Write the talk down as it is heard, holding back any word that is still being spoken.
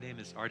name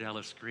is Art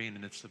Ellis Green,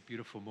 and it's a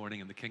beautiful morning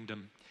in the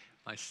kingdom.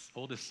 My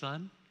oldest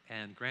son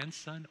and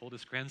grandson,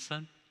 oldest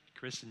grandson,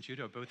 Chris and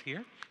Judah, are both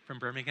here from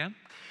Birmingham.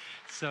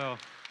 So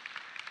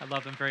I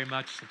love them very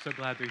much. I'm so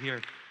glad they're here.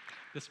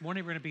 This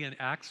morning we're going to be in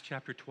Acts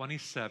chapter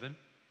 27.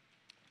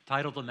 The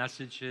title of the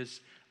message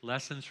is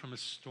Lessons from a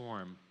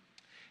Storm.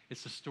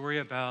 It's a story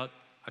about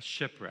a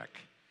shipwreck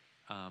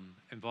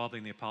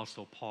involving the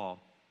Apostle Paul.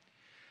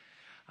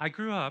 I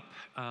grew up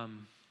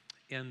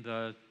in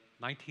the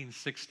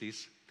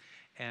 1960s,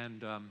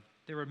 and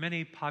there were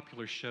many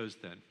popular shows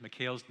then.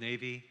 McHale's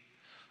Navy,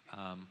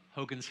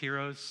 Hogan's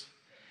Heroes.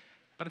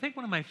 But I think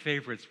one of my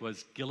favorites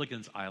was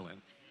Gilligan's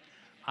Island.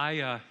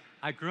 I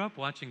grew up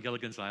watching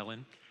Gilligan's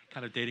Island,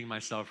 kind of dating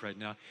myself right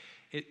now.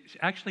 It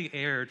actually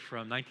aired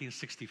from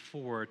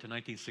 1964 to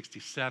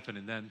 1967,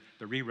 and then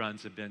the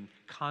reruns have been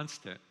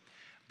constant.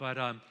 But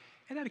it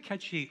had a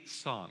catchy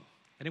song,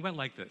 and it went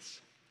like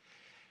this.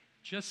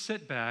 Just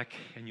sit back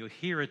and you'll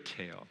hear a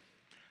tale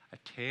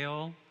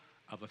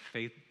of a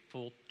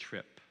faithful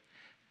trip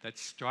that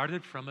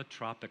started from a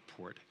tropic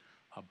port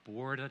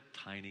aboard a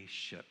tiny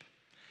ship.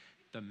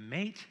 The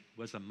mate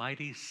was a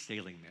mighty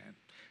sailing man,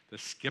 the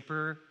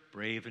skipper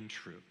brave and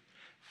true.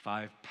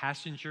 5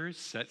 passengers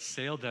set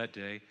sail that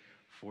day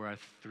for a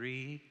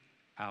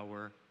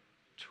 3-hour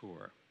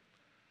tour.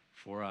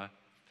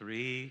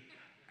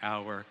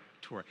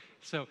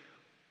 So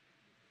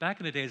back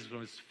in the days when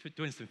I was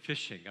doing some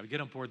fishing, I would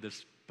get on board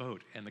this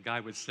boat, and the guy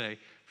would say,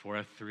 for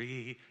a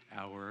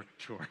 3-hour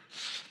tour.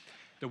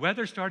 The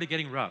weather started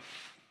getting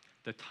rough.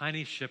 The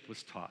tiny ship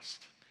was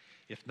tossed.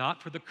 If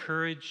not for the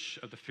courage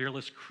of the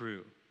fearless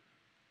crew,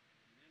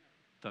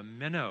 the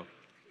minnow,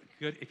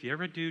 good, if you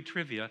ever do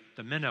trivia,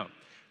 the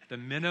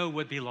minnow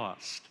would be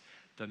lost.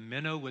 The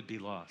minnow would be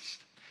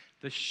lost.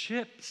 The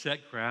ship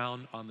set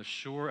ground on the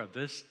shore of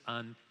this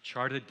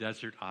uncharted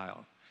desert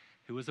isle.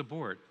 Who was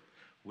aboard?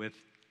 With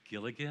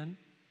Gilligan,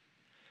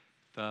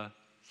 the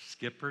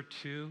skipper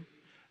too,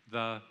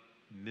 the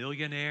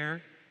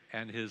millionaire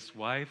and his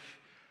wife,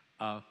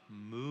 a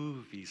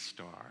movie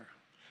star,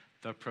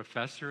 the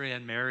professor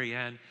and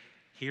Marianne,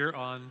 here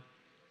on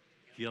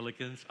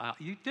Gilligan's Island.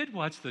 You did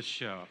watch the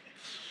show.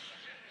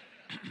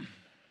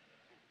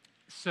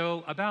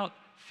 So about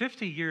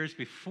 50 years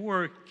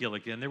before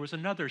Gilligan, there was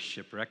another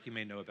shipwreck you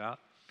may know about.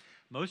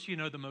 Most of you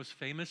know the most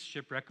famous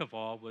shipwreck of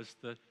all was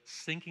the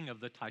sinking of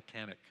the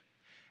Titanic,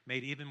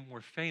 made even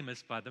more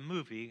famous by the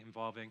movie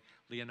involving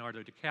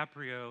Leonardo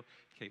DiCaprio,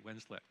 Kate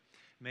Winslet.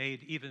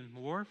 Made even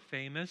more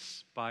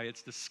famous by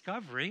its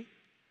discovery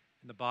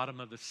in the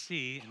bottom of the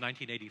sea in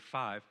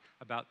 1985,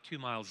 about 2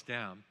 miles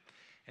down,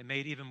 and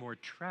made even more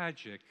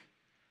tragic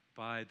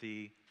by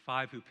the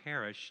 5 who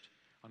perished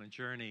on a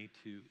journey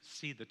to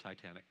see the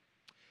Titanic.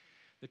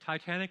 The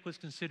Titanic was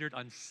considered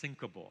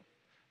unsinkable.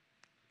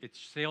 It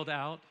sailed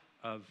out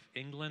of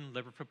England,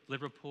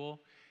 Liverpool,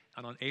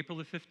 and on April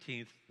the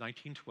 15th,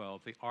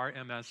 1912, the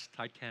RMS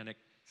Titanic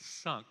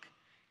sunk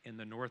in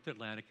the North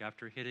Atlantic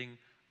after hitting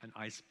an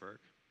iceberg.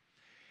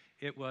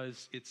 It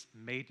was its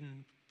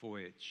maiden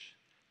voyage.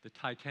 The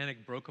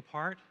Titanic broke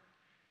apart,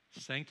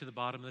 sank to the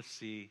bottom of the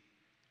sea,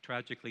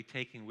 tragically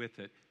taking with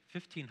it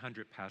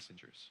 1,500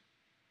 passengers.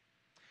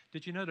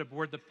 Did you know that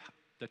aboard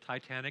the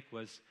Titanic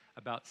was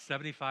about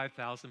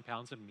 75,000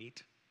 pounds of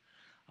meat,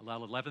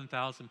 about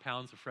 11,000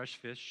 pounds of fresh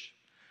fish,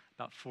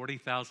 about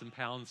 40,000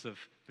 pounds of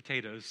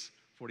potatoes,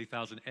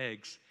 40,000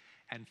 eggs,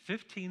 and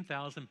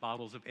 15,000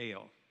 bottles of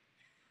ale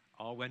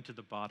all went to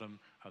the bottom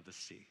of the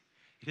sea.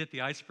 It hit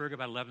the iceberg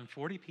about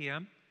 11:40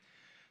 p.m.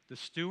 The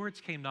stewards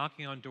came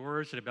knocking on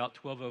doors at about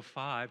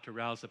 12:05 to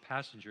rouse the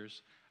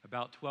passengers.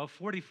 About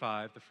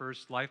 12:45, the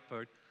first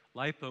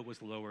lifeboat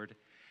was lowered,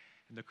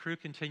 and the crew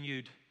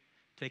continued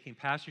taking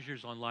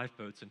passengers on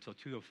lifeboats until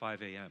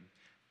 2:05 a.m.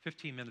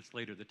 15 minutes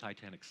later, the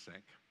Titanic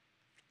sank.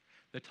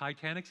 The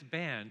Titanic's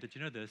band, did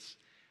you know this,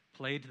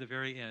 played to the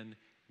very end,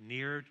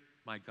 Near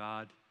My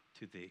God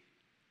to Thee,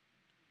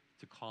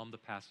 to calm the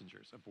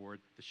passengers aboard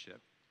the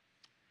ship.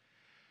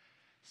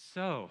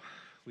 So,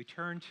 we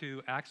turn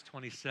to Acts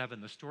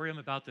 27. The story I'm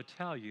about to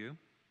tell you,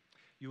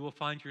 you will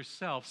find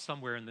yourself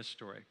somewhere in this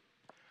story.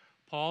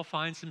 Paul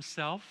finds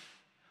himself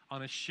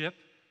on a ship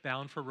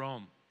bound for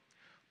Rome.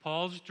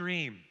 Paul's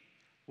dream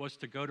was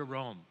to go to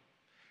Rome,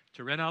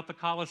 to rent out the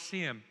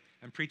Colosseum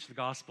and preach the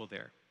gospel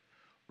there.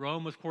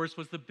 Rome, of course,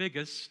 was the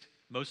biggest,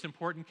 most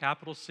important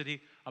capital city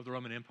of the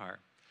Roman Empire.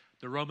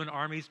 The Roman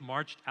armies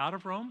marched out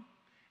of Rome,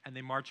 and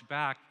they marched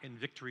back in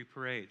victory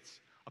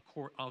parades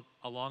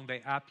along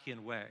the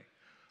Appian Way.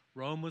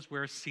 Rome was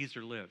where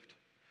Caesar lived.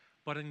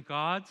 But in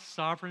God's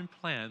sovereign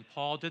plan,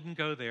 Paul didn't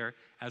go there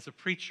as a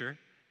preacher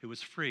who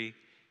was free.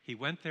 He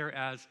went there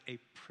as a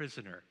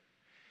prisoner.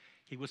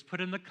 He was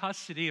put in the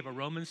custody of a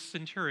Roman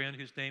centurion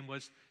whose name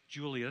was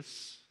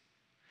Julius.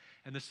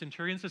 And the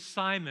centurion's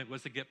assignment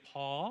was to get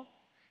Paul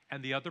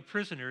and the other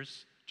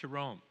prisoners to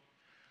Rome.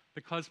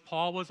 Because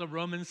Paul was a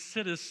Roman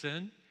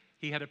citizen,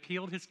 he had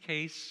appealed his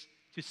case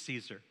to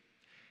Caesar.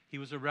 He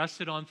was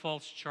arrested on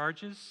false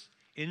charges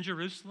in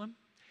Jerusalem.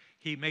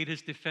 He made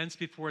his defense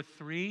before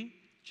 3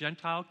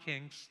 Gentile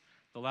kings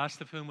the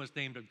last of whom was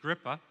named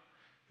Agrippa,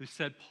 who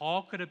said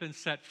Paul could have been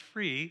set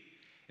free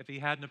if he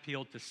hadn't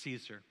appealed to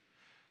Caesar.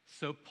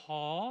 So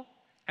Paul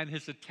and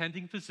his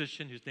attending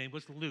physician, whose name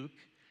was Luke,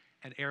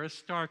 and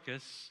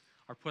Aristarchus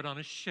are put on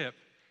a ship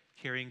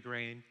carrying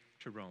grain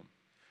to Rome.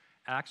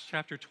 Acts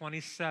chapter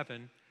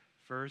 27,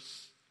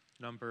 verse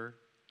number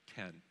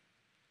 10.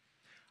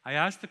 I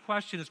ask the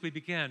question as we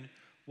begin,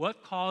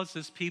 what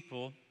causes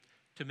people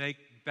to make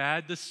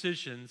bad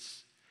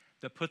decisions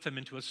that put them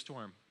into a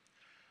storm?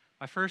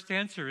 My first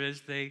answer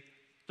is they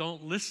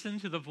don't listen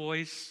to the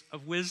voice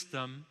of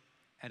wisdom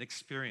and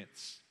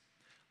experience.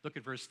 Look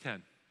at verse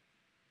 10.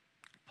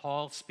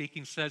 Paul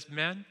speaking says,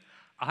 "Men,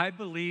 I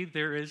believe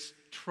there is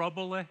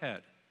trouble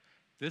ahead.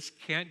 This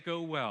can't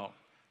go well.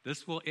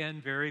 This will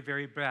end very,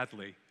 very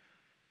badly.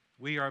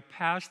 We are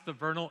past the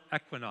vernal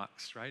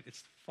equinox, right?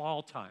 It's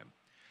fall time.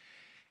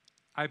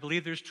 I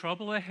believe there's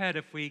trouble ahead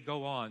if we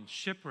go on.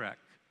 Shipwreck,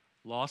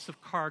 loss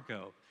of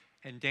cargo,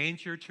 and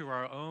danger to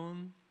our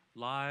own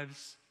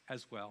lives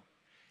as well.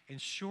 In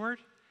short,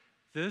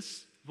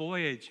 this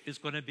voyage is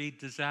going to be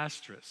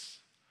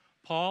disastrous."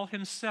 Paul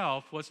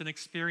himself was an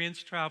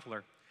experienced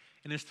traveler.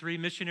 In his 3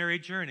 missionary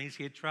journeys,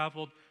 he had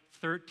traveled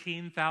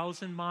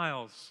 13,000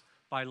 miles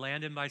by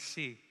land and by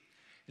sea.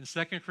 In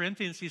 2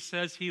 Corinthians, he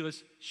says he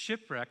was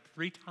shipwrecked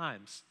 3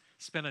 times,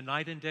 spent a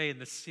night and day in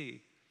the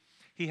sea.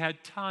 He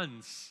had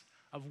tons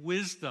of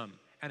wisdom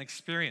and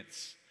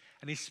experience,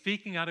 and he's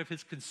speaking out of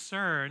his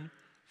concern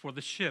for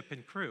the ship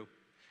and crew.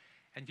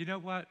 And you know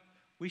what?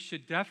 We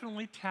should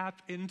definitely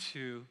tap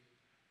into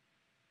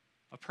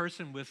a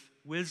person with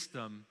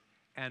wisdom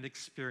and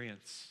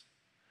experience.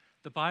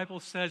 The Bible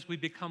says we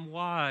become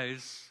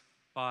wise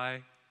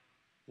by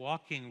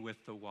walking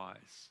with the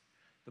wise.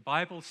 The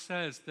Bible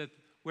says that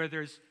where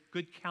there's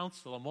good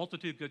counsel, a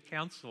multitude of good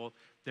counsel,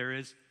 there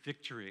is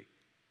victory.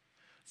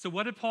 So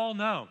what did Paul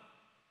know?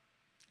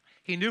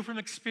 He knew from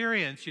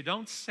experience you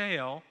don't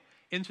sail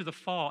into the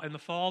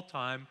fall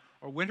time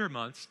or winter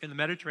months in the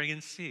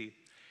Mediterranean Sea.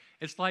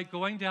 It's like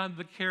going down to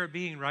the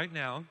Caribbean right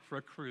now for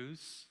a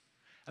cruise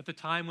at the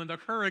time when the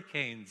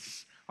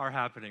hurricanes are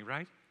happening,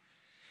 right?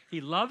 He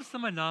loves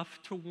them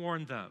enough to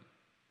warn them.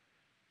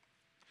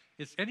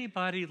 Is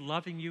anybody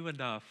loving you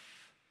enough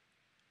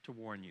to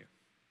warn you?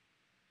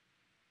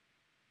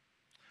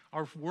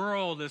 Our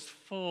world is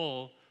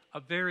full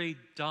of very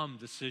dumb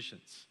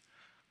decisions.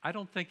 I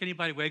don't think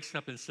anybody wakes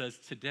up and says,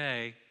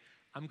 today,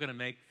 I'm going to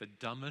make the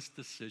dumbest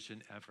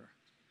decision ever.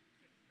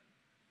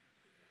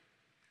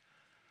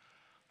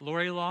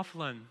 Lori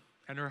Loughlin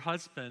and her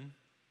husband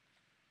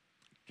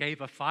gave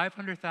a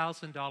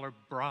 $500,000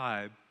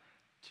 bribe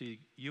to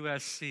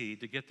USC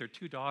to get their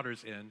 2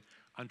 daughters in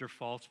under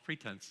false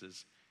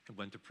pretenses and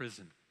went to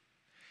prison.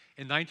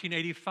 In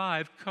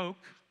 1985,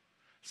 Coke,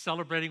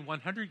 celebrating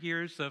 100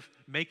 years of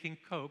making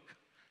Coke,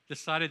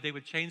 decided they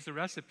would change the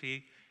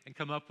recipe and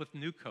come up with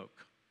new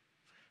Coke.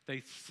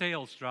 Their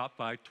sales dropped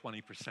by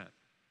 20%.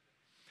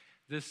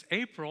 This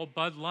April,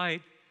 Bud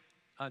Light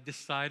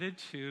decided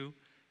to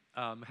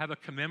have a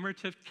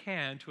commemorative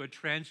can to a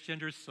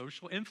transgender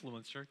social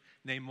influencer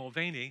named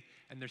Mulvaney,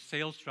 and their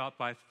sales dropped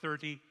by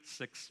 36%.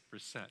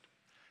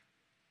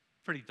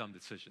 Pretty dumb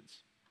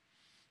decisions.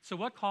 So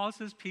what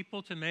causes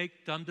people to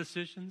make dumb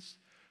decisions?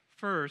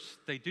 First,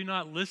 they do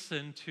not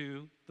listen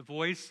to the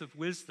voice of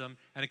wisdom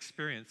and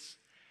experience.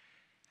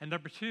 And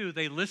number 2,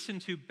 they listen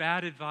to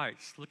bad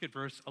advice. Look at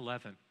verse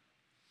 11.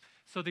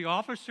 So the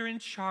officer in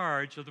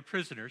charge of the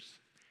prisoners,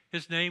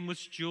 his name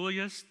was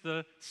Julius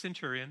the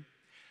centurion,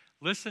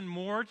 listened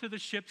more to the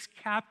ship's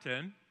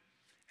captain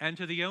and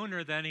to the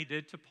owner than he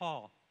did to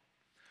Paul.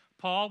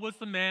 Paul was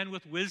the man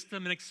with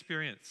wisdom and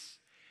experience.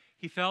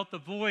 He felt the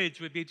voyage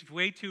would be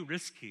way too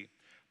risky,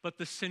 but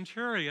the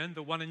centurion,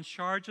 the one in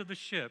charge of the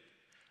ship,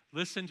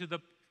 listened to the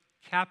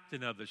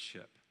captain of the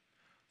ship.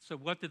 So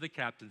what did the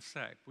captain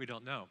say? We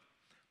don't know,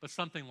 but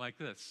something like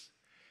this: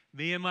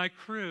 "Me and my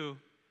crew,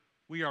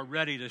 we are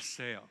ready to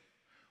sail.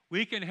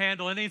 We can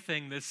handle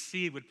anything this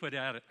sea would put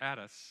at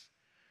us.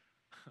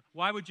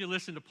 Why would you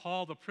listen to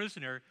Paul, the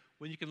prisoner,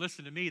 when you can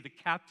listen to me, the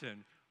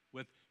captain,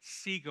 with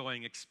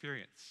seagoing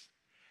experience?"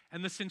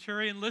 And the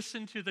centurion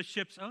listened to the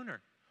ship's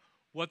owner.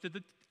 What did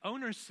the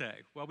owner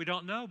say? Well, we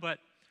don't know, but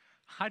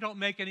I don't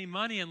make any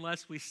money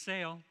unless we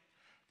sail.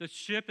 The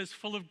ship is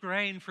full of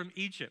grain from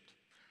Egypt.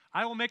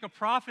 I will make a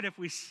profit if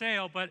we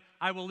sail, but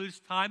I will lose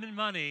time and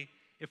money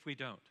if we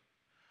don't.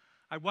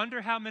 I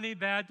wonder how many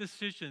bad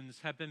decisions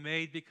have been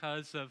made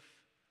because of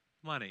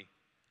money,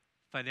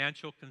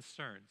 financial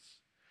concerns.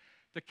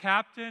 The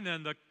captain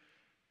and the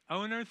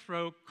owner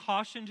throw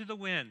caution to the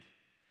wind.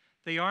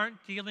 They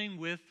aren't dealing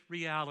with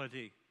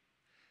reality.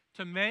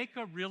 To make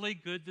a really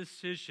good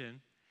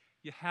decision,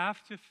 you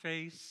have to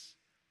face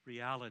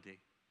reality.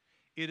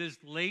 It is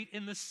late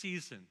in the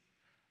season.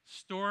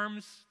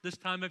 Storms this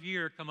time of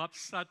year come up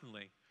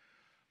suddenly.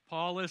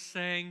 Paul is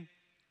saying,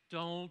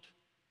 don't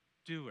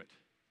do it.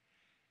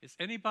 Is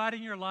anybody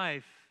in your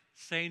life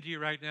saying to you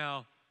right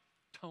now,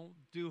 don't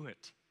do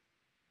it?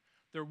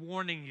 They're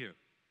warning you.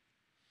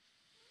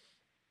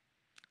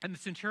 And the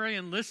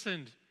centurion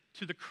listened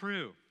to the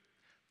crew.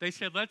 They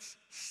said, let's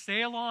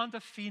sail on to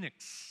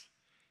Phoenix.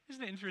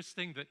 Isn't it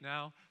interesting that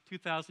now,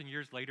 2,000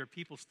 years later,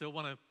 people still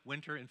want to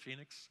winter in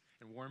Phoenix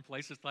and warm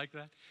places like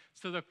that?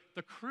 So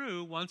the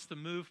crew wants to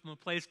move from a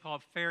place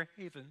called Fair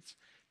Havens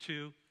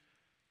to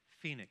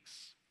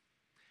Phoenix.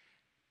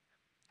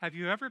 Have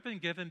you ever been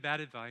given bad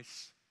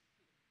advice?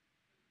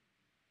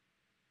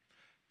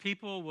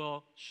 People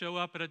will show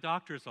up at a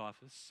doctor's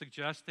office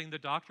suggesting the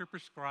doctor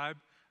prescribe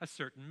a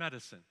certain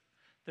medicine.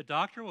 The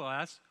doctor will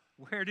ask,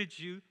 where did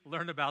you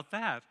learn about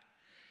that?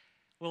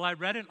 Well, I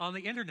read it on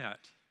the internet.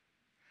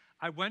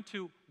 I went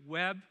to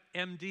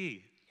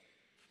WebMD.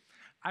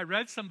 I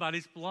read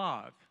somebody's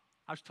blog.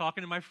 I was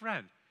talking to my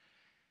friend.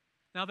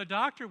 Now, the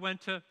doctor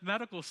went to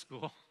medical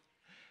school,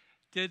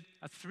 did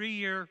a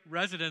 3-year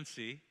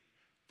residency,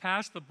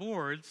 passed the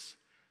boards.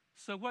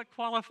 So what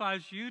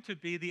qualifies you to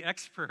be the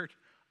expert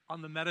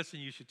on the medicine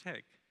you should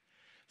take?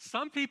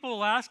 Some people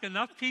will ask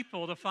enough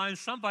people to find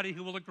somebody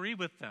who will agree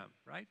with them,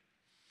 right?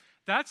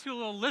 That's who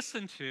will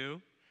listen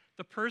to,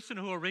 the person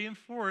who will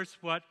reinforce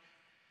what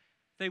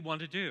they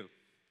want to do.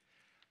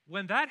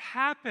 When that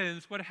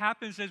happens, what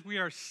happens is we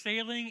are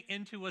sailing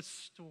into a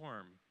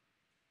storm,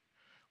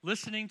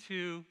 listening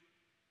to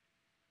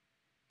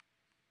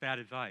bad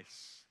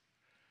advice.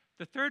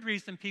 The third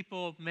reason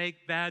people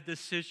make bad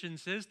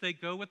decisions is they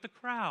go with the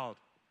crowd.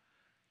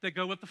 They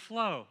go with the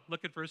flow.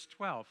 Look at verse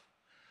 12.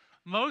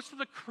 Most of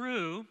the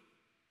crew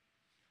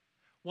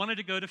wanted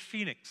to go to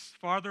Phoenix,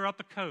 farther up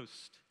the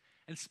coast,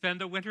 and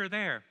spend the winter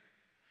there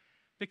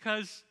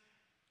because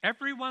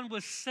everyone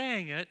was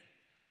saying it,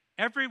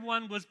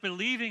 everyone was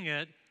believing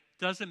it,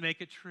 doesn't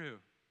make it true.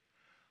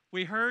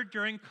 We heard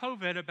during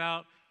COVID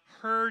about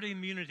herd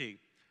immunity,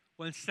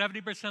 when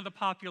 70% of the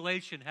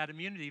population had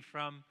immunity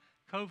from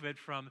COVID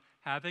from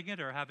having it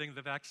or having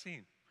the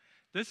vaccine.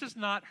 This is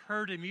not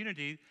herd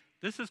immunity.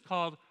 This is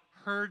called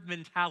herd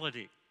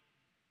mentality.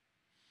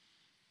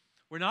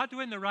 We're not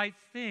doing the right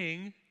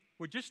thing.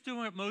 We're just doing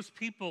what most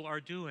people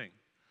are doing.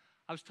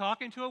 I was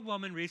talking to a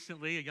woman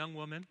recently, a young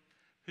woman,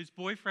 whose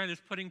boyfriend is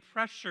putting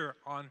pressure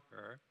on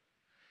her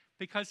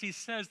because he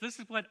says this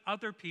is what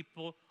other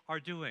people are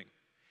doing.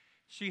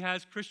 She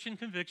has Christian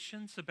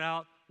convictions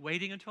about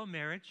waiting until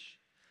marriage,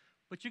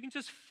 but you can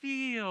just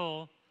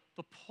feel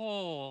the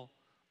pull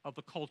of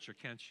the culture,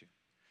 can't you?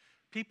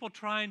 People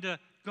trying to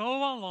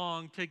go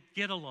along to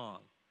get along.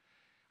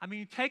 I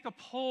mean, take a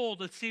poll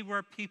to see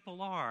where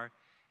people are,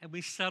 and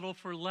we settle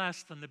for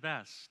less than the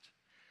best.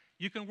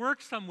 You can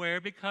work somewhere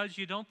because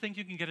you don't think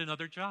you can get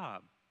another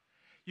job.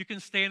 You can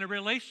stay in a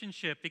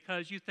relationship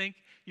because you think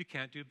you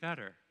can't do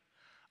better.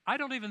 I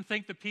don't even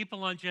think the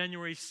people on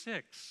January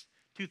 6,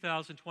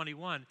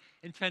 2021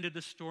 intended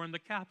to storm the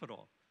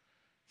Capitol.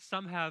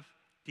 Some have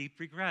deep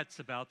regrets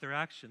about their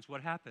actions.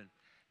 What happened?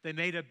 They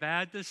made a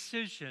bad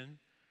decision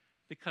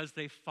because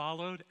they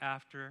followed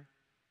after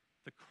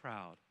the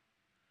crowd.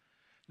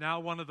 Now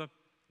one of the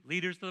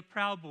leaders of the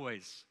Proud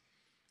Boys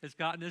has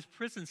gotten his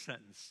prison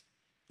sentence.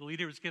 The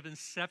leader was given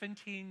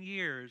 17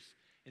 years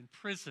in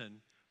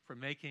prison for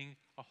making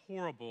a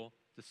horrible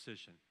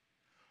decision.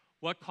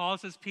 What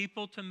causes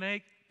people to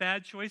make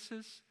bad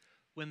choices?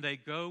 When they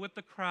go with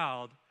the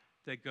crowd,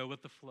 they go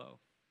with the flow.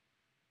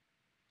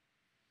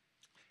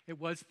 It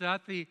was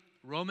that the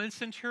Roman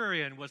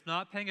centurion was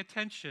not paying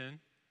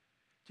attention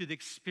to the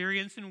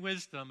experience and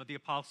wisdom of the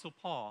Apostle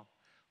Paul,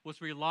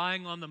 was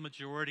relying on the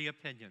majority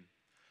opinion.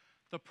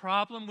 The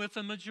problem with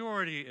the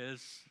majority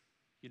is,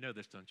 you know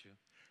this, don't you?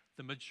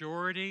 The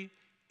majority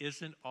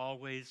isn't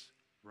always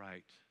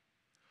right.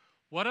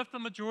 What if the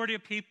majority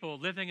of people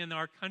living in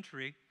our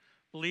country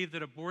believe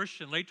that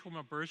abortion, late-term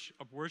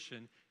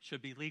abortion,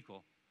 should be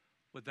legal?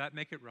 Would that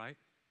make it right?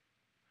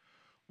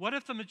 What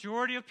if the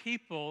majority of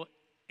people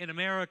in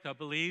America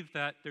believe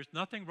that there's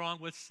nothing wrong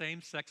with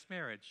same-sex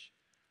marriage?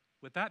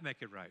 Would that make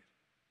it right?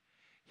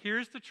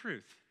 Here's the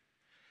truth.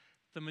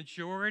 The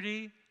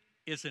majority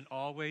isn't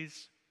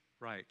always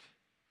right.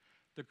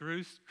 The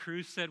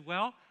crew said,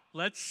 well,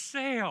 let's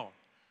sail.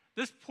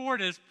 This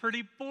port is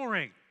pretty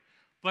boring.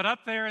 But up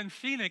there in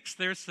Phoenix,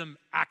 there's some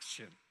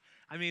action.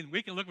 I mean,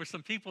 we can look for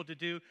some people to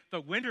do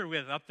the winter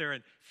with up there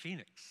in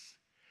Phoenix.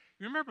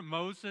 You remember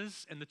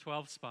Moses and the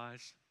 12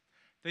 spies?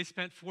 They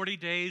spent 40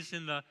 days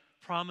in the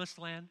promised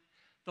land.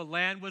 The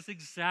land was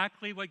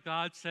exactly what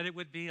God said it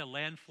would be, a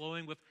land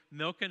flowing with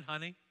milk and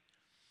honey.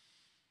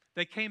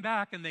 They came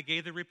back and they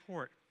gave the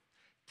report.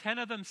 10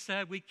 of them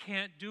said, we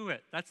can't do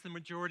it. That's the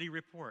majority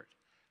report.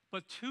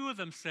 But 2 of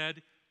them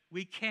said,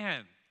 we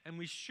can and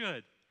we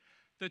should.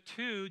 The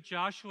 2,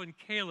 Joshua and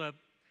Caleb,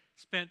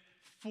 spent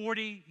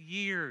 40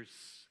 years,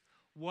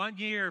 1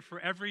 year for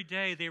every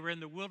day they were in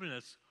the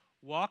wilderness,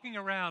 walking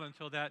around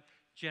until that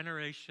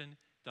generation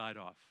died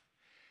off.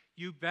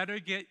 You better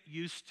get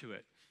used to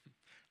it.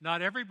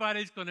 Not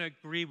everybody's going to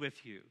agree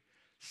with you.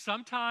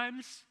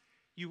 Sometimes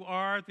you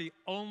are the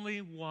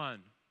only one.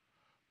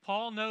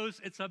 Paul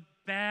knows it's a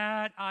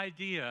bad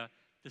idea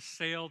to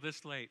sail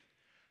this late.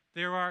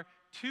 There are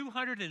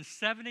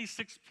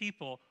 276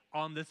 people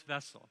on this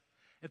vessel.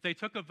 If they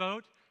took a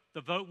vote,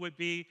 the vote would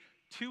be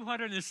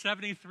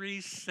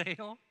 273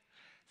 sail,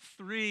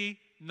 3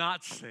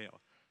 not sail.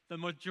 The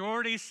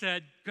majority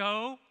said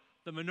go.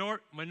 The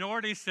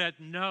minority said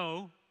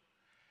no.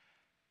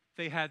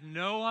 They had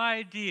no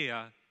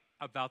idea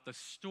about the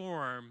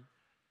storm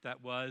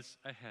that was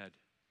ahead.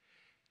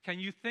 Can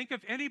you think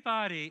of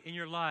anybody in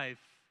your life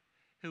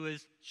who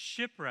is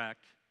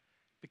shipwrecked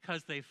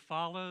because they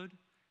followed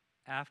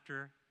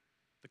after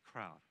the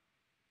crowd?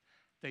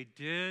 They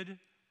did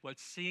what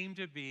seemed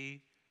to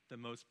be the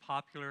most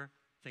popular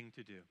thing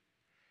to do.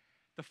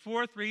 The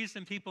fourth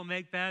reason people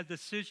make bad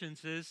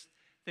decisions is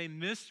they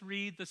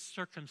misread the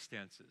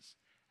circumstances.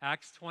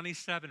 Acts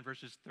 27,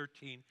 verses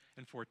 13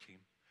 and 14.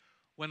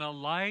 When a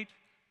light,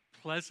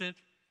 pleasant,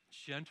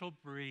 gentle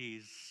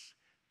breeze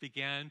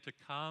began to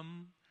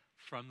come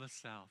from the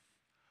south.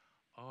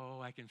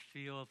 Oh, I can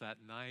feel that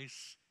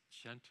nice,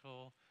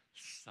 gentle,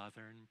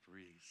 southern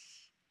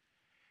breeze.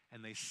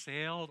 And they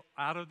sailed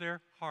out of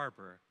their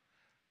harbor.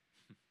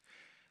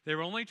 They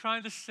were only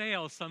trying to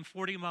sail some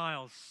 40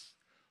 miles.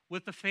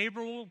 With the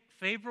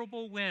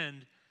favorable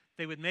wind,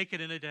 they would make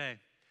it in a day.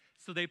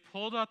 So they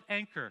pulled up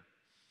anchor,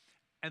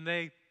 and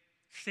they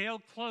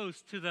sailed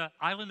close to the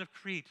island of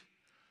Crete.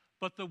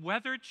 But the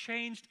weather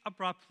changed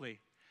abruptly,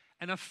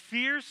 and a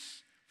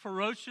fierce,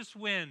 ferocious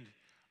wind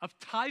of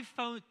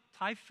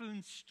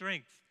typhoon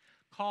strength,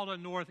 called a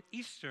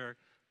northeaster,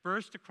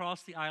 burst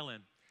across the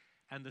island,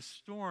 and the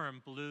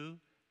storm blew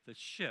the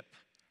ship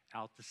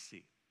out to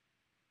sea.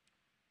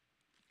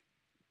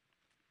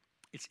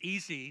 It's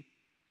easy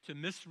to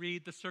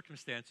misread the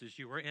circumstances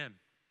you were in.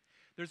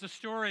 There's a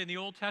story in the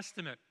Old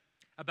Testament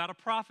about a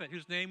prophet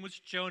whose name was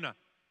Jonah,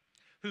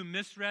 who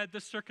misread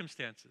the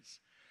circumstances.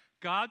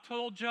 God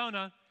told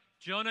Jonah,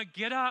 Jonah,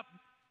 get up,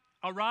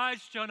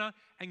 arise, Jonah,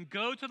 and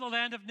go to the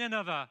land of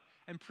Nineveh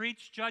and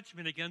preach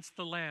judgment against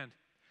the land.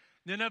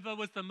 Nineveh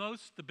was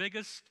the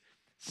biggest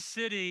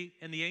city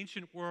in the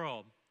ancient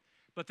world,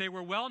 but they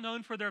were well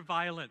known for their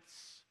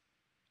violence.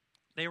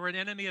 They were an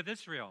enemy of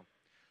Israel.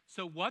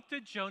 So what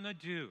did Jonah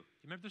do? You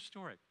remember the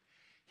story?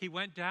 He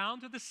went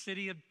down to the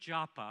city of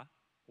Jaffa,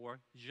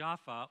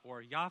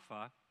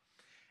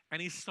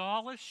 and he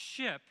saw a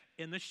ship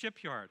in the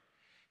shipyard.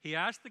 He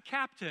asked the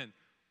captain,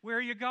 where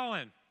are you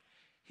going?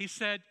 He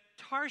said,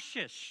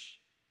 Tarshish,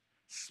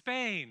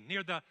 Spain,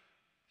 near the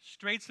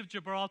Straits of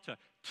Gibraltar,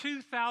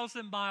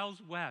 2,000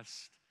 miles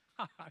west.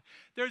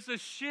 There's a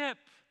ship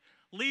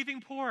leaving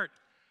port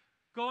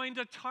going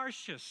to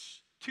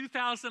Tarshish,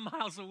 2,000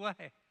 miles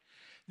away.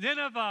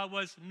 Nineveh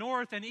was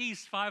north and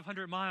east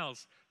 500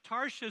 miles.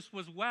 Tarshish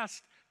was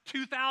west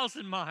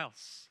 2,000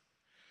 miles.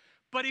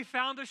 But he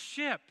found a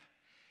ship.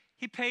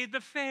 He paid the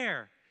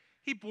fare.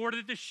 He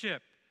boarded the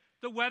ship.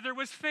 The weather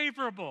was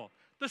favorable.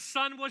 The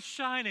sun was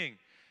shining.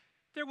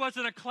 There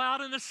wasn't a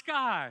cloud in the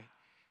sky.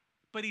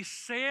 But he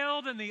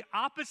sailed in the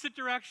opposite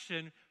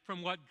direction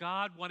from what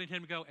God wanted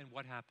him to go. And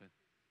what happened?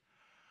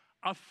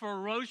 A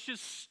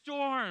ferocious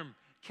storm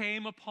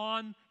came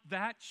upon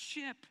that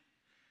ship.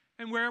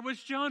 And where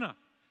was Jonah?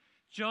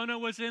 Jonah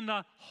was in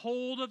the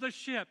hold of the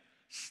ship,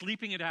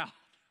 sleeping it out.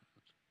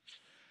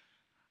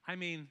 I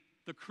mean,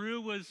 the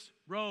crew was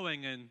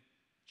rowing and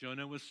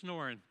Jonah was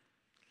snoring.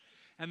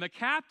 And the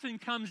captain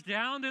comes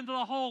down into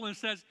the hole and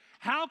says,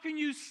 how can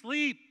you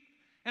sleep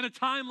in a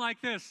time like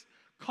this?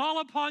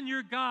 Call upon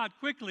your God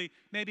quickly.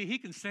 Maybe he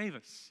can save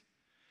us.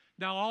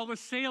 Now all the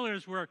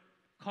sailors were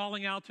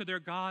calling out to their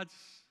gods.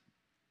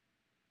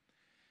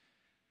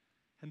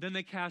 And then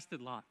they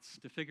casted lots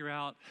to figure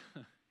out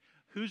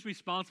who's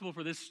responsible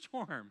for this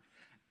storm.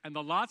 And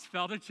the lots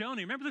fell to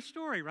Jonah. Remember the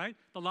story, right?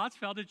 The lots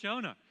fell to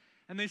Jonah.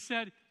 And they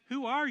said,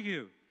 who are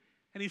you?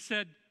 And he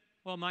said,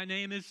 well, my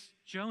name is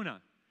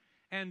Jonah.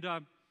 And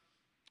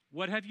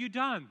what have you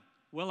done?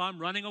 Well, I'm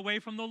running away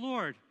from the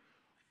Lord.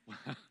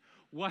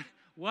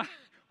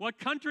 What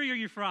country are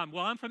you from?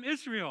 Well, I'm from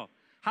Israel.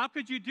 How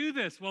could you do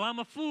this? Well, I'm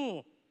a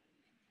fool.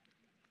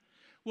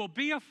 Well,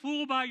 be a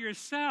fool by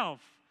yourself.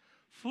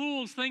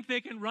 Fools think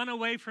they can run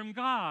away from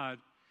God.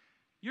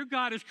 Your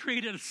God has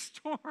created a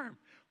storm.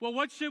 Well,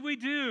 what should we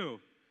do?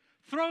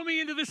 Throw me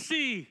into the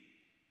sea.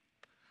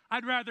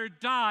 I'd rather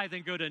die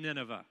than go to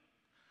Nineveh.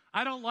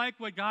 I don't like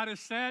what God has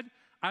said.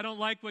 I don't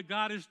like what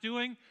God is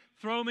doing.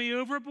 Throw me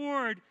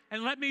overboard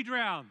and let me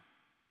drown.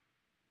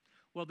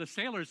 Well, the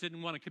sailors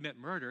didn't want to commit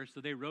murder, so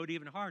they rowed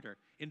even harder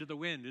into the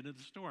wind, into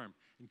the storm,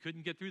 and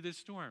couldn't get through this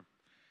storm.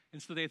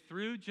 And so they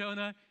threw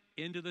Jonah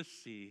into the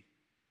sea,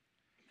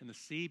 and the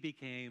sea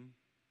became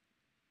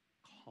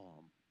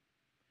calm.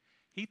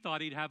 He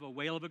thought he'd have a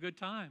whale of a good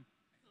time.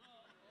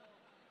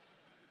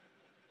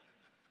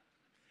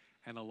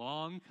 And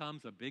along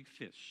comes a big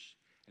fish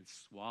and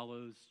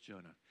swallows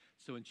Jonah.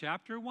 So in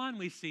chapter 1,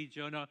 we see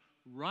Jonah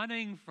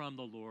running from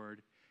the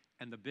Lord,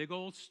 and the big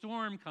old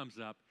storm comes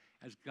up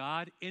as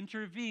God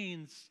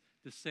intervenes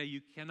to say, you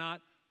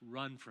cannot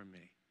run from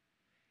me.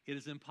 It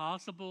is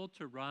impossible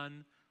to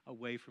run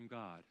away from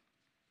God.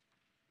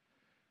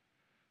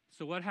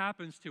 So what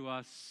happens to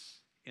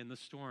us in the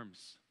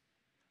storms?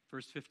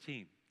 Verse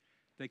 15,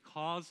 they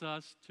cause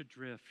us to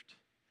drift.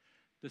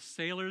 The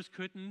sailors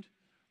couldn't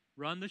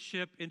run the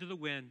ship into the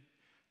wind,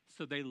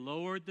 so they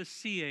lowered the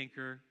sea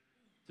anchor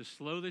to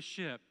slow the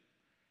ship,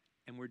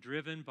 and we're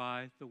driven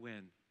by the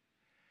wind.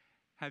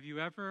 Have you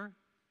ever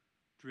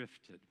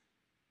drifted?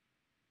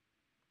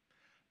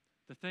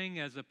 The thing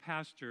as a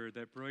pastor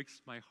that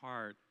breaks my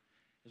heart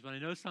is when I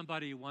know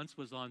somebody who once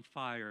was on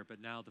fire, but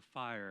now the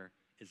fire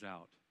is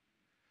out.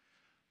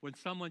 When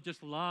someone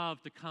just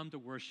loved to come to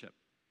worship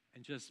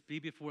and just be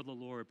before the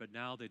Lord, but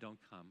now they don't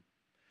come.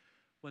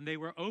 When they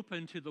were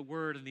open to the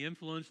Word and the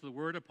influence of the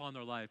Word upon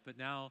their life, but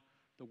now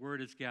the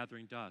Word is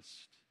gathering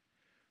dust.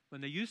 When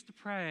they used to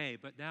pray,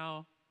 but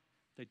now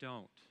they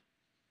don't.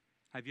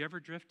 Have you ever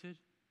drifted?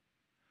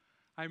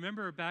 I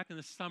remember back in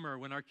the summer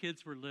when our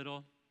kids were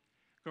little,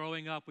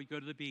 growing up, we'd go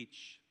to the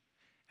beach,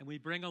 and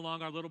we'd bring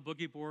along our little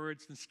boogie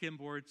boards and skim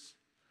boards,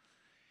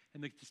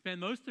 and they'd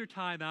spend most of their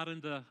time out in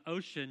the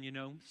ocean,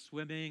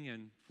 swimming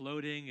and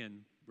floating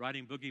and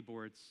riding boogie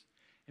boards.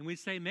 And we'd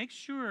say, make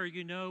sure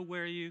you know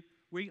where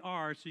we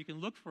are so you can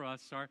look for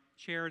us, our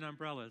chair and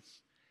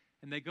umbrellas.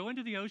 And they'd go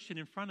into the ocean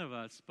in front of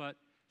us, but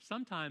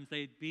sometimes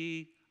they'd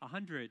be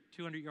 100,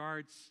 200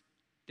 yards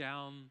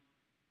down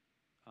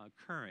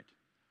current.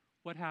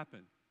 What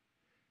happened?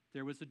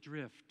 There was a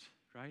drift,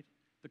 right?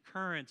 The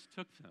currents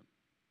took them.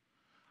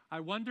 I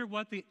wonder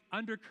what the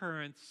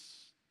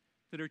undercurrents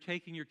that are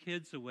taking your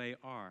kids away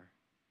are.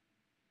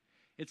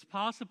 It's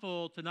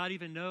possible to not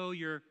even know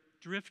you're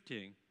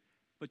drifting,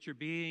 but you're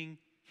being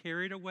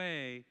carried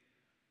away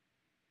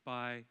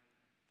by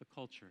the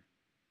culture.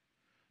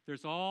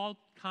 There's all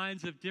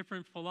kinds of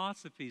different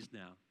philosophies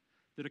now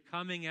that are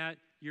coming at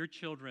your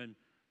children,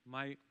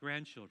 my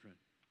grandchildren.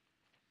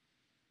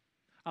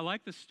 I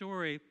like the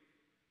story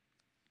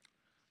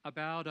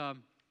about a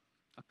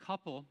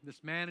couple,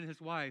 this man and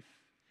his wife,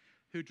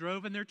 who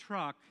drove in their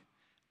truck,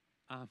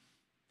 in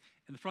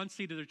the front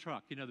seat of their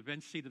truck, the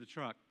bench seat of the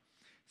truck.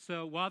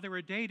 So while they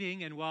were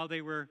dating and while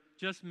they were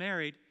just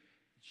married,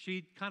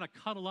 she'd kind of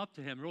cuddle up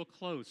to him real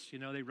close.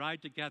 They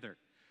ride together.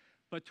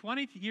 But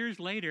 20 years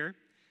later,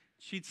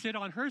 she'd sit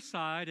on her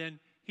side and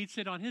he'd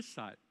sit on his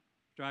side,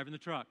 driving the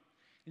truck.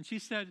 And she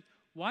said,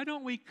 why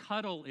don't we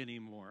cuddle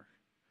anymore?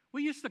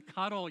 We used to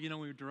cuddle, when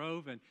we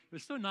drove, and it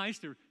was so nice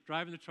to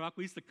drive in the truck.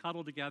 We used to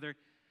cuddle together.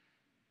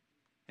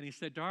 And he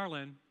said,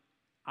 darling,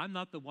 I'm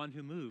not the one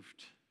who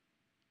moved.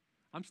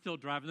 I'm still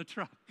driving the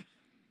truck.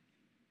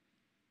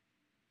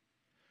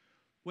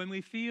 When we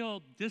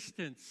feel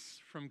distance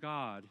from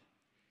God,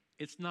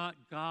 it's not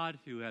God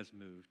who has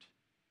moved.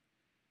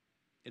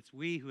 It's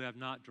we who have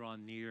not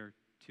drawn near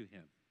to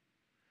him.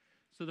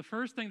 So the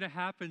first thing that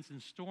happens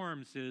in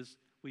storms is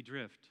we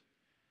drift.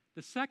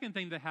 The second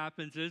thing that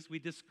happens is we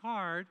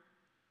discard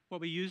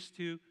what we used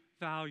to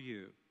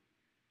value.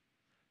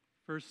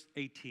 Verse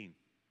 18.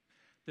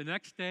 The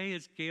next day,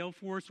 as gale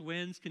force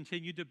winds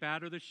continued to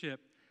batter the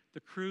ship, the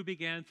crew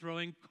began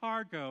throwing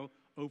cargo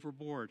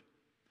overboard.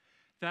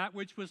 That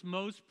which was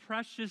most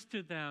precious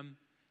to them,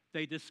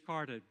 they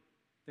discarded.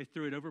 They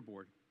threw it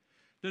overboard.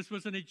 This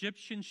was an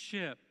Egyptian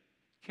ship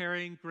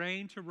carrying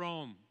grain to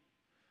Rome.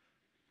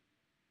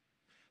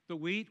 The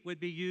wheat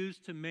would be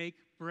used to make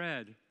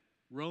bread,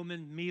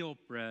 Roman meal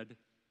bread.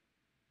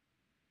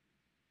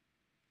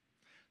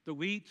 The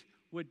wheat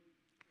would,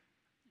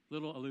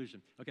 little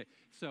illusion. Okay,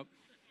 so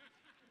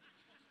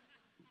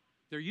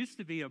there used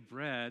to be a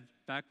bread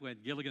back when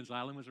Gilligan's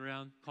Island was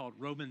around called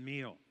Roman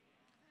meal.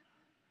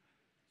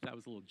 That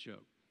was a little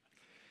joke.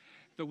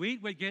 The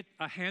wheat would get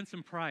a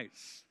handsome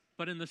price,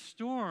 but in the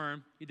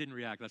storm, you didn't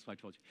react, that's why I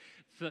told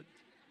you.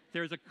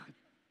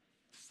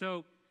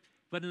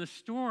 But in the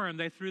storm,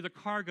 they threw the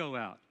cargo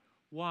out.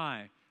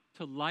 Why?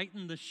 To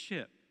lighten the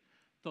ship.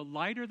 The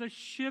lighter the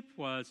ship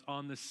was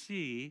on the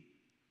sea,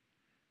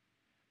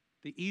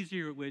 the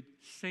easier it would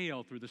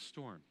sail through the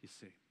storm, you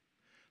see.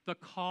 The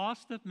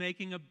cost of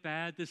making a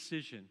bad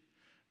decision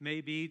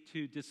may be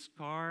to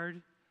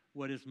discard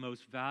what is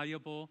most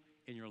valuable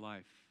in your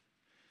life.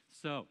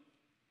 So,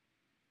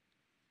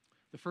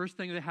 the first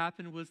thing that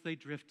happened was they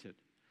drifted.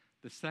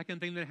 The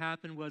second thing that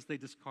happened was they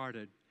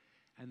discarded.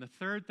 And the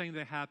third thing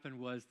that happened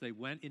was they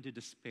went into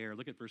despair.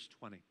 Look at verse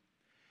 20.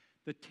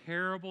 The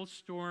terrible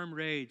storm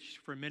raged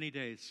for many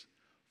days,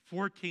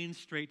 14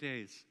 straight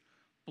days,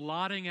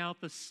 blotting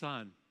out the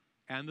sun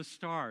and the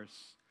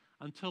stars,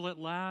 until at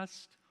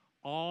last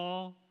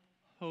all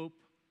hope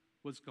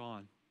was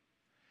gone.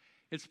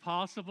 It's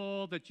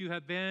possible that you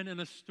have been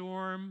in a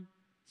storm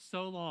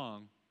so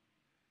long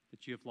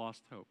that you have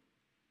lost hope.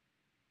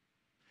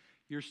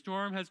 Your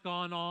storm has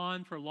gone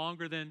on for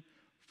longer than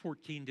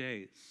 14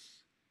 days.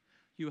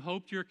 You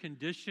hoped your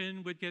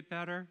condition would get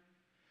better.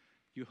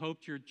 You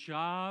hoped your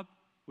job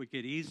would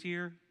get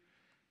easier.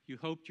 You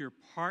hoped your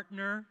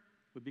partner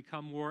would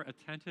become more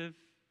attentive.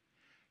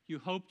 You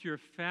hoped your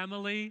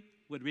family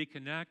would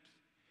reconnect.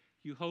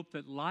 You hoped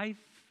that life,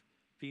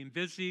 being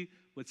busy,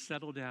 would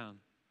settle down.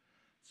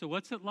 So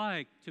what's it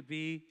like to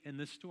be in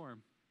this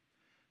storm?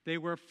 They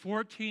were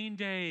 14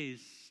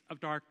 days of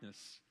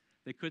darkness.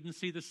 They couldn't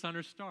see the sun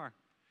or star.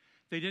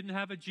 They didn't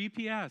have a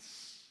GPS.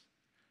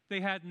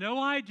 They had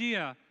no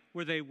idea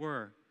where they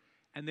were,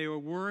 and they were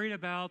worried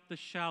about the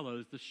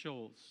shallows, the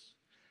shoals.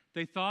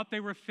 They thought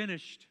they were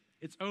finished.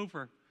 It's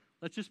over.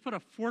 Let's just put a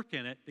fork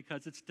in it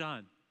because it's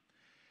done.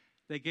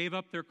 They gave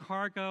up their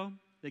cargo.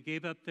 They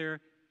gave up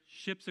their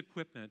ship's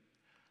equipment.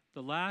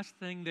 The last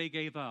thing they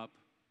gave up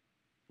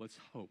was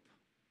hope.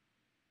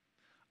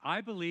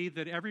 I believe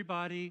that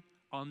everybody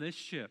on this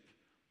ship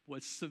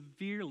was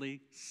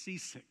severely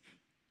seasick.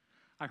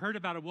 I heard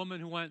about a woman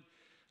who went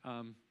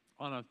on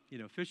a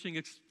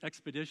fishing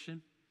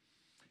expedition,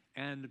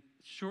 and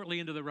shortly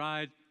into the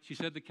ride, she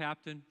said to the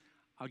captain,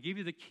 "I'll give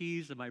you the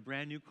keys of my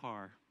brand new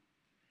car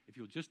if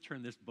you'll just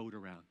turn this boat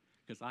around,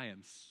 because I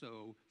am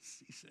so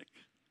seasick."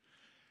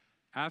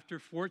 After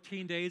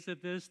 14 days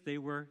of this, they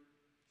were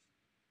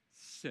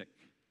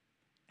sick,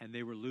 and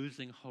they were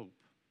losing hope.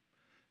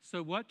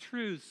 So what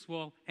truths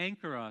will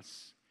anchor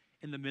us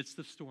in the midst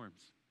of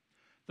storms?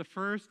 The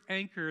first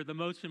anchor, the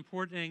most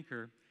important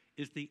anchor,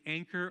 is the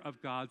anchor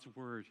of God's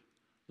word.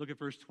 Look at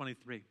verse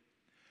 23.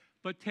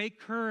 "But take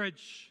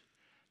courage.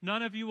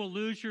 None of you will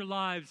lose your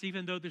lives,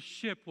 even though the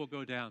ship will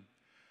go down."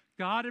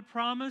 God had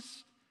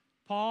promised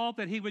Paul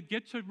that he would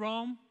get to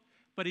Rome,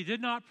 but he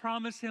did not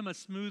promise him a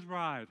smooth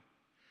ride.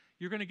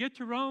 "You're going to get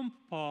to Rome,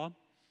 Paul,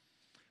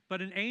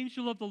 but an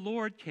angel of the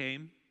Lord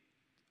came,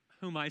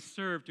 whom I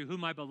serve, to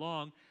whom I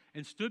belong,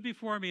 and stood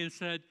before me and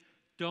said,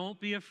 'Don't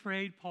be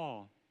afraid,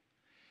 Paul.'"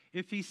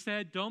 If he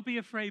said, "Don't be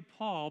afraid,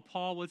 Paul,"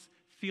 Paul was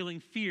feeling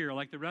fear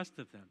like the rest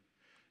of them.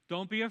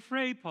 "Don't be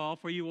afraid, Paul,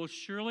 for you will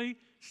surely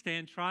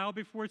stand trial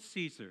before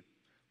Caesar.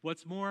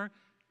 What's more,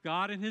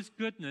 God in his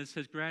goodness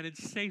has granted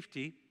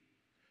safety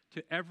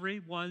to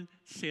everyone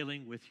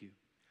sailing with you."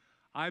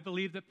 I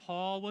believe that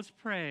Paul was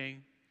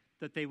praying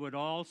that they would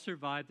all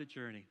survive the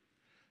journey.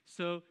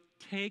 So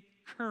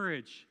take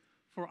courage,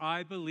 for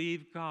I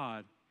believe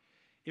God.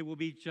 It will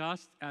be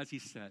just as he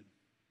said.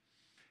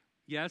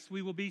 Yes,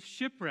 we will be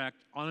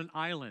shipwrecked on an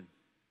island.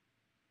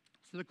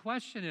 So the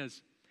question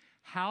is,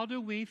 how do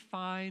we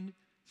find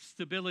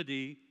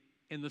stability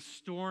in the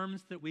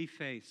storms that we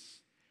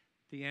face?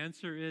 The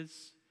answer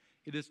is,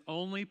 it is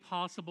only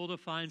possible to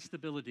find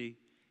stability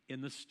in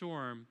the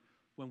storm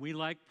when we,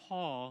 like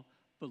Paul,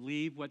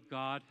 believe what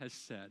God has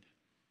said.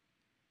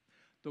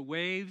 The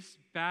waves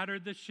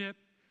battered the ship.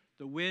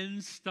 The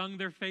winds stung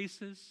their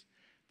faces.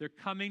 They're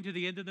coming to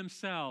the end of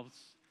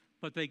themselves,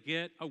 but they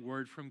get a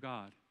word from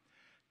God.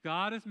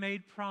 God has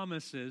made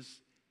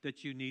promises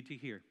that you need to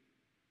hear.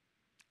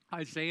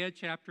 Isaiah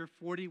chapter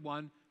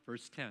 41,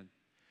 verse 10.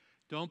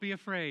 "Don't be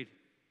afraid.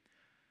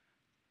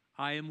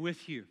 I am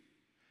with you.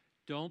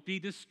 Don't be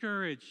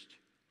discouraged,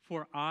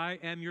 for I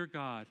am your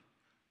God.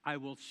 I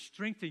will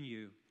strengthen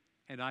you,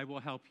 and I will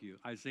help you."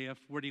 Isaiah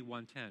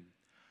 41:10.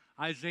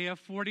 Isaiah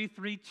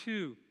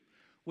 43:2.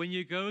 "When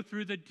you go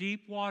through the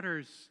deep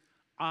waters,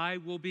 I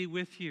will be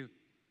with you."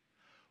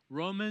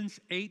 Romans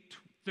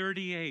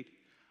 8:38.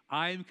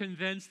 "I am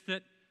convinced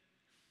that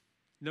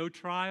no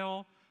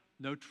trial,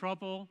 no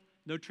trouble,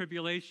 no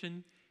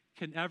tribulation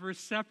can ever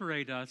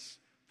separate us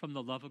from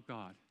the love of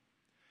God."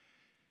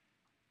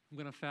 I'm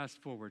going to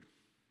fast forward.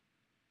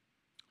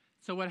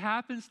 So what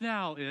happens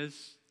now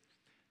is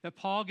that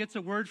Paul gets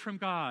a word from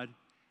God,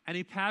 and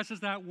he passes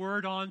that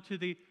word on to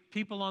the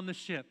people on the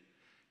ship.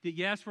 That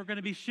yes, we're going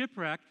to be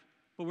shipwrecked,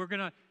 but we're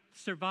going to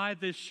survive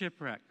this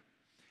shipwreck.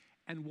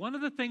 And one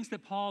of the things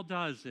that Paul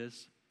does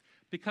is,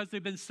 because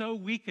they've been so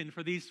weakened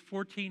for these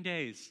 14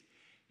 days,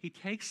 he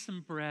takes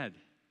some bread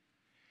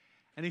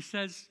and he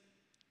says,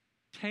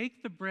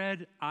 "Take the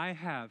bread I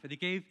have." And he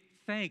gave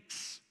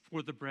thanks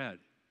for the bread.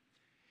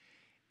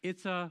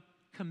 It's a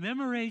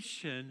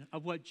commemoration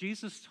of what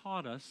Jesus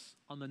taught us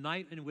on the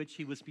night in which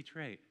he was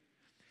betrayed.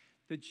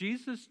 That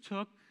Jesus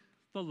took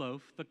the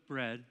loaf, the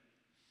bread,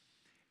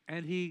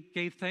 and he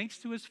gave thanks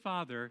to his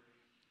Father,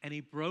 and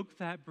he broke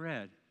that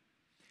bread.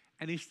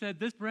 And he said,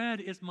 "This bread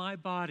is my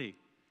body.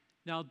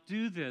 Now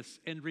do this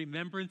in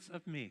remembrance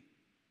of me."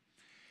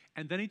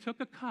 And then he took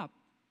a cup,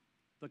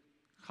 the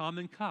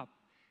common cup,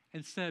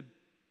 and said,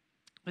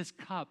 "This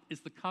cup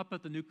is the cup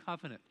of the new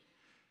covenant.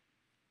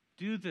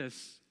 Do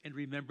this in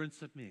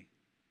remembrance of me.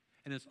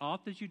 And as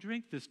often as you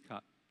drink this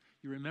cup,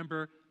 you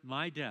remember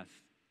my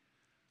death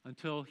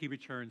until he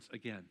returns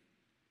again."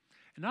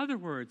 In other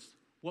words,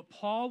 what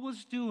Paul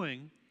was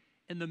doing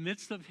in the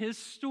midst of his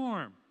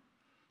storm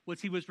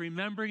was he was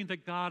remembering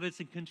that God is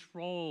in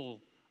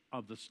control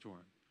of the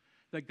storm,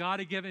 that God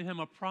had given him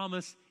a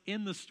promise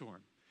in the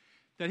storm,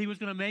 that he was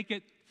going to make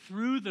it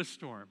through the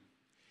storm.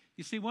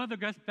 You see, one of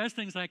the best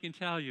things I can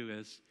tell you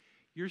is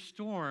your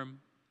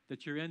storm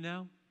that you're in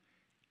now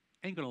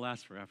ain't going to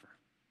last forever.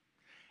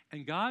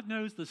 And God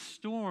knows the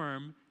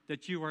storm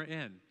that you are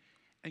in.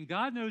 And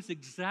God knows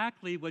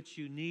exactly what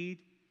you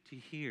need to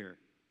hear.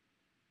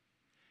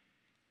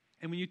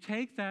 And when you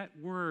take that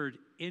word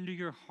into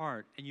your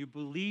heart and you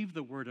believe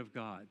the word of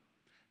God,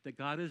 that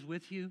God is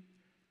with you,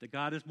 that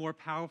God is more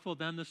powerful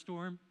than the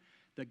storm,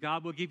 that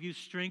God will give you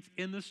strength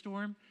in the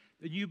storm,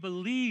 and you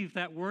believe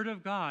that word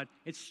of God,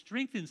 it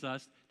strengthens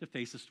us to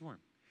face the storm.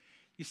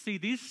 You see,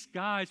 these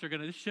guys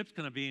this ship's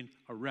going to be in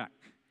a wreck.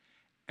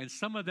 And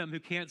some of them who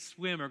can't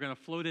swim are going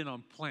to float in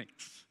on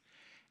planks.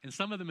 And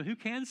some of them who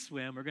can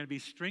swim are going to be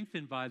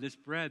strengthened by this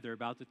bread they're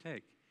about to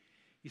take.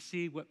 You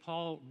see, what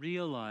Paul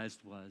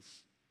realized was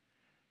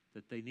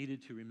that they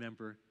needed to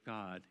remember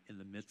God in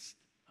the midst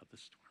of the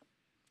storm.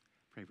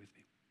 Pray with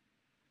me.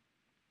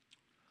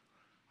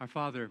 Our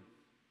Father,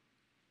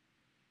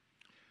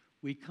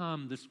 we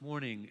come this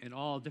morning in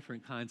all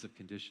different kinds of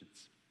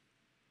conditions.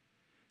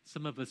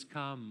 Some of us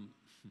come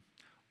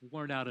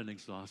worn out and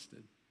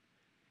exhausted.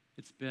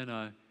 It's been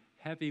a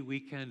heavy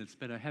weekend. It's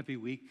been a heavy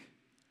week.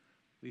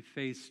 We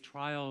face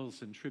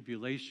trials and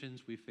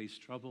tribulations. We face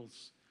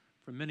troubles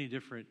from many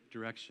different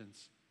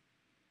directions.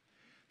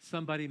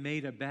 Somebody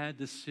made a bad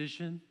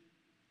decision,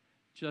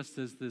 just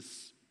as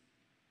this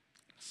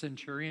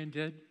centurion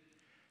did,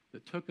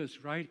 that took us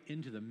right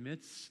into the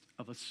midst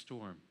of a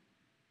storm.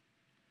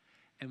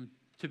 And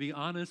to be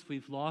honest,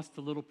 we've lost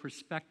a little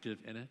perspective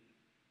in it.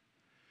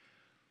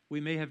 We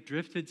may have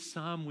drifted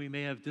some, we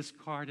may have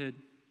discarded,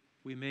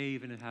 we may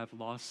even have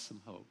lost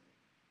some hope.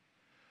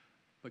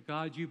 But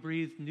God, you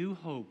breathe new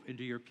hope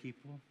into your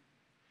people.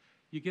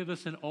 You give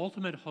us an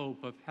ultimate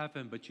hope of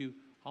heaven, but you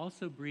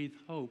also breathe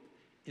hope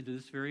into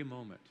this very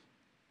moment,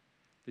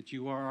 that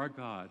you are our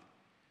God,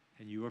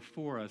 and you are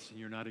for us, and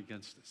you're not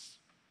against us.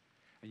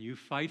 And you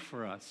fight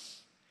for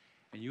us,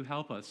 and you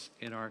help us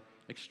in our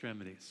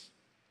extremities.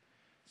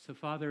 So,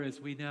 Father, as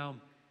we now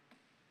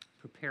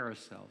prepare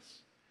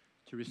ourselves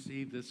to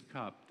receive this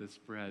cup, this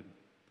bread,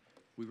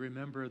 we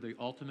remember the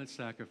ultimate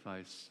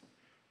sacrifice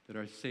that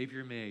our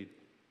Savior made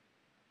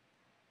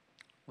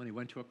when he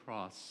went to a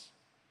cross,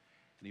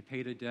 and he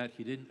paid a debt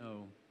he didn't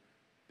owe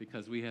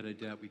because we had a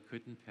debt we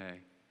couldn't pay.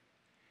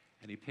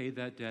 And he paid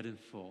that debt in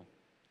full.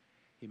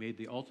 He made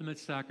the ultimate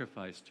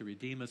sacrifice to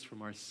redeem us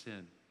from our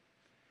sin.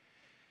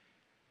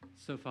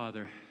 So,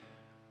 Father,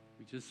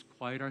 we just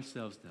quiet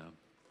ourselves down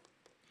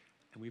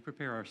and we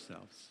prepare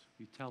ourselves.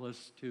 You tell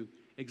us to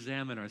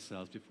examine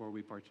ourselves before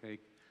we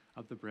partake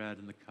of the bread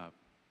and the cup.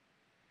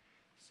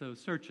 So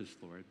search us,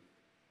 Lord.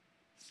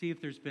 See if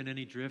there's been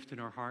any drift in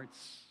our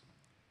hearts.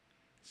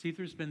 See if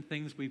there's been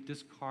things we've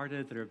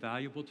discarded that are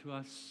valuable to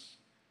us.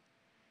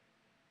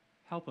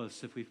 Help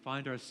us if we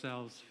find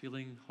ourselves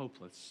feeling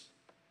hopeless.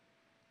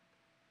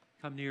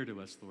 Come near to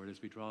us, Lord,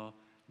 as we draw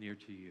near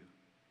to you.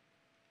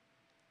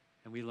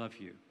 And we love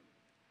you.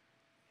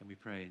 And we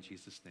pray in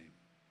Jesus' name.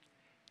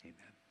 Amen.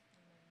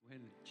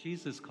 When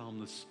Jesus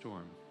calmed the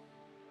storm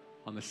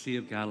on the Sea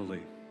of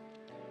Galilee,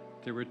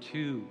 there were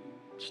two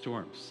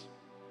storms.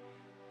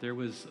 There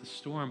was a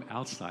storm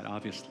outside,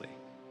 obviously.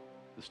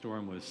 The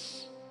storm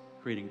was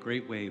creating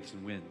great waves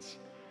and winds.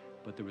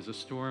 But there was a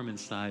storm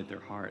inside their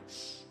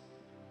hearts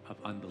of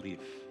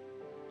unbelief.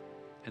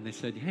 And they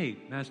said, "Hey,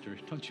 Master,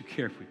 don't you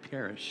care if we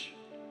perish?"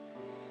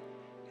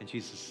 And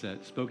Jesus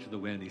spoke to the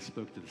wind, he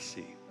spoke to the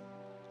sea,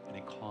 and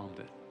he calmed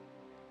it.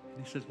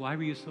 And he says, "Why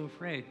were you so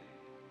afraid?"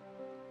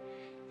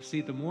 You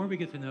see, the more we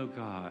get to know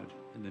God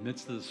in the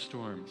midst of the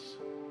storms,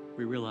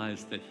 we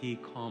realize that he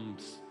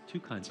calms two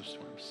kinds of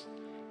storms,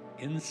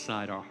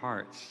 inside our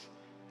hearts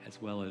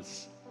as well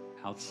as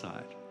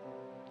outside.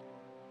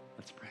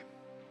 Let's pray.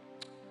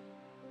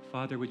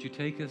 Father, would you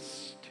take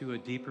us to a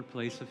deeper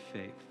place of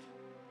faith,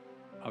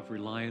 of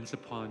reliance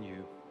upon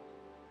you?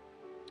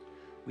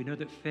 We know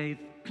that faith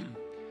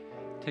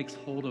takes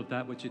hold of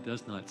that which it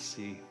does not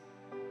see.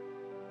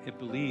 It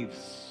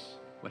believes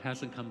what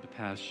hasn't come to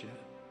pass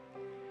yet.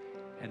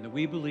 And that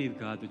we believe,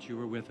 God, that you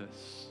are with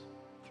us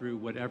through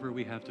whatever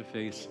we have to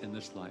face in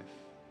this life.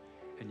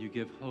 And you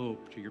give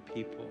hope to your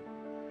people.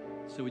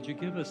 So would you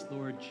give us,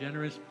 Lord,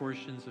 generous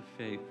portions of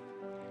faith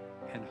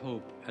and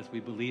hope as we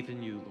believe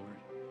in you, Lord,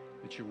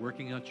 that you're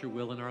working out your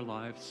will in our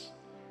lives,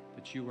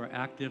 that you are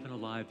active and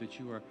alive, that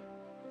you are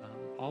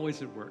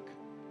always at work.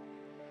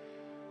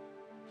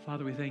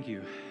 Father, we thank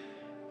you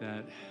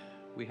that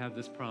we have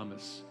this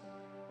promise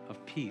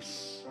of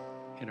peace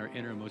in our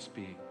innermost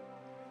being.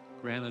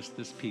 Grant us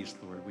this peace,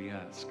 Lord, we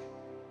ask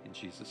in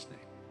Jesus'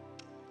 name.